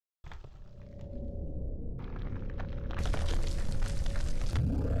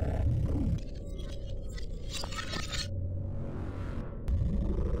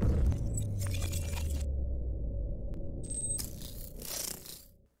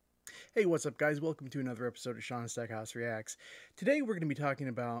Hey, what's up, guys? Welcome to another episode of Sean Stackhouse Reacts. Today, we're going to be talking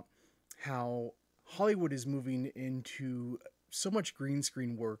about how Hollywood is moving into so much green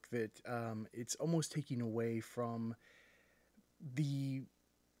screen work that it's almost taking away from the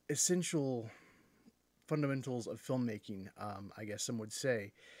essential fundamentals of filmmaking, I guess some would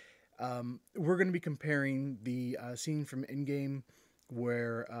say. We're going to be comparing the scene from Endgame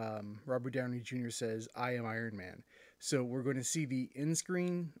where Robert Downey Jr. says, "I am Iron Man." So we're going to see the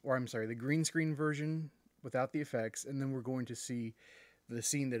the green screen version without the effects, and then we're going to see the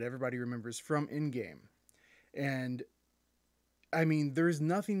scene that everybody remembers from Endgame. And I mean, there's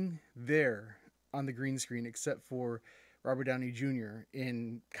nothing there on the green screen except for Robert Downey Jr.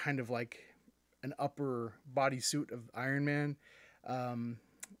 in kind of like an upper body suit of Iron Man. Um,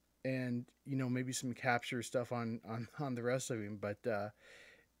 and maybe some capture stuff on the rest of him, but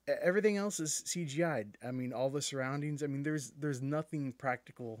everything else is CGI'd. I mean, all the surroundings. I mean, there's nothing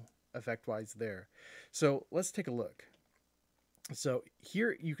practical effect wise there. So let's take a look. So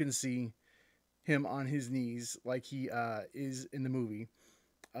here you can see him on his knees like he is in the movie,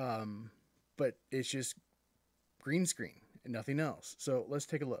 but it's just green screen and nothing else. So let's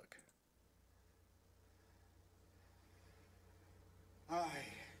take a look. I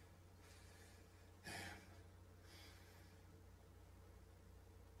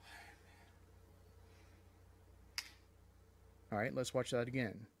All right, let's watch that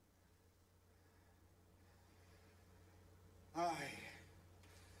again. I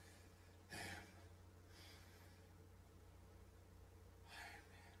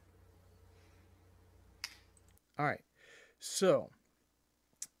All right, so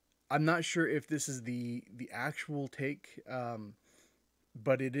I'm not sure if this is the actual take,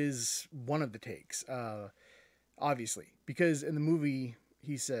 but it is one of the takes, obviously, because in the movie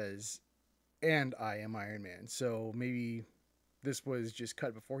he says, "And I am Iron Man." So maybe this was just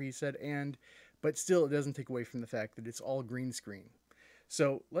cut before he said "and," but still, it doesn't take away from the fact that it's all green screen.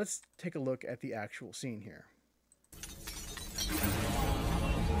 So let's take a look at the actual scene here.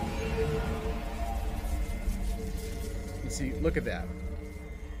 You see, look at that.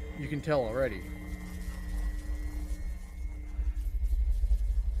 You can tell already.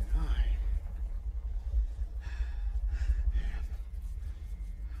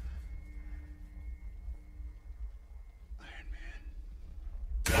 Iron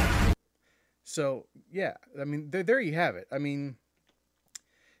Man. So yeah, I mean, there you have it. I mean,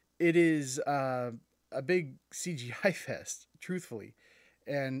 it is a big CGI fest, truthfully,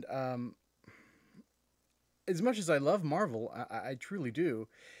 and as much as I love Marvel, I truly do.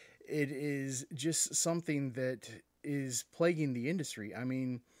 It is just something that is plaguing the industry. I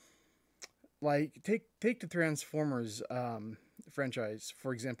mean, like take the Transformers franchise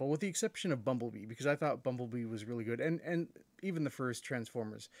for example, with the exception of Bumblebee, because I thought Bumblebee was really good, and even the first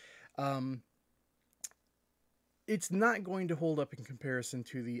Transformers. Um, it's not going to hold up in comparison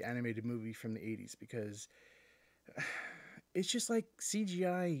to the animated movie from the 80s because it's just like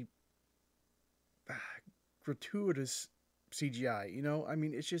CGI, gratuitous CGI. I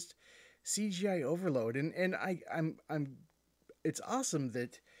mean, it's just CGI overload, and I'm it's awesome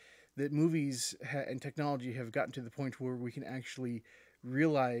that movies and technology have gotten to the point where we can actually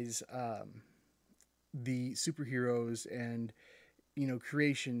realize the superheroes and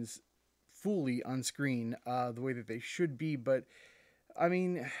creations fully on screen the way that they should be. But I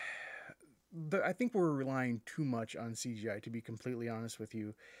mean, I think we're relying too much on CGI, to be completely honest with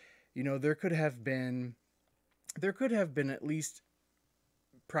you. There could have been at least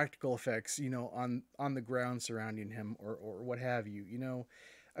practical effects, on the ground surrounding him, or what have you.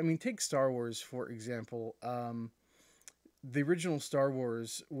 I mean, take Star Wars for example. The original Star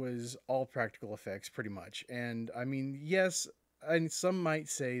Wars was all practical effects, pretty much, and I mean, yes, and some might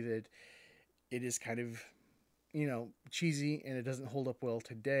say that it is kind of cheesy and it doesn't hold up well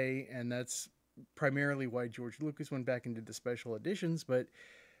today, and that's primarily why George Lucas went back and did the special editions. But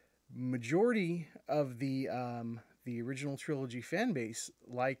majority of the original trilogy fan base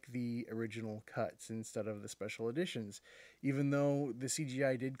like the original cuts instead of the special editions, even though the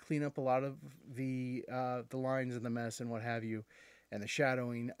CGI did clean up a lot of the lines and the mess and what have you, and the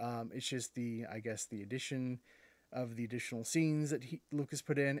shadowing. It's just I guess the addition of the additional scenes that Lucas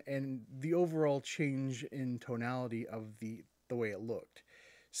put in, and the overall change in tonality of the way it looked.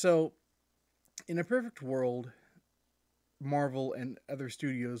 So, in a perfect world, Marvel and other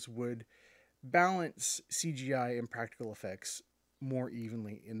studios would balance CGI and practical effects more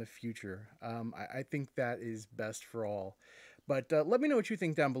evenly in the future. I think that is best for all. But let me know what you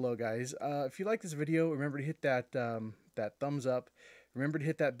think down below, guys. If you like this video, remember to hit that thumbs up. Remember to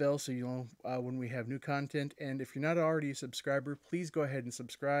hit that bell so you know when we have new content. And if you're not already a subscriber, please go ahead and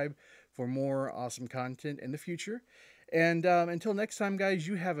subscribe for more awesome content in the future. And until next time, guys,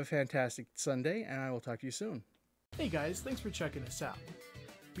 you have a fantastic Sunday, and I will talk to you soon. Hey guys, thanks for checking us out.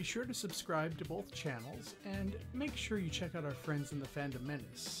 Be sure to subscribe to both channels and make sure you check out our friends in the Fandom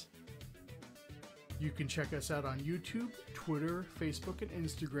Menace. You can check us out on YouTube, Twitter, Facebook, and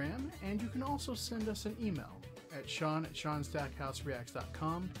Instagram, and you can also send us an email at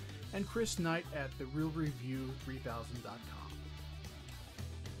Sean@SeanStackhouseReacts.com and Chris Knight at TheRealReview3000.com.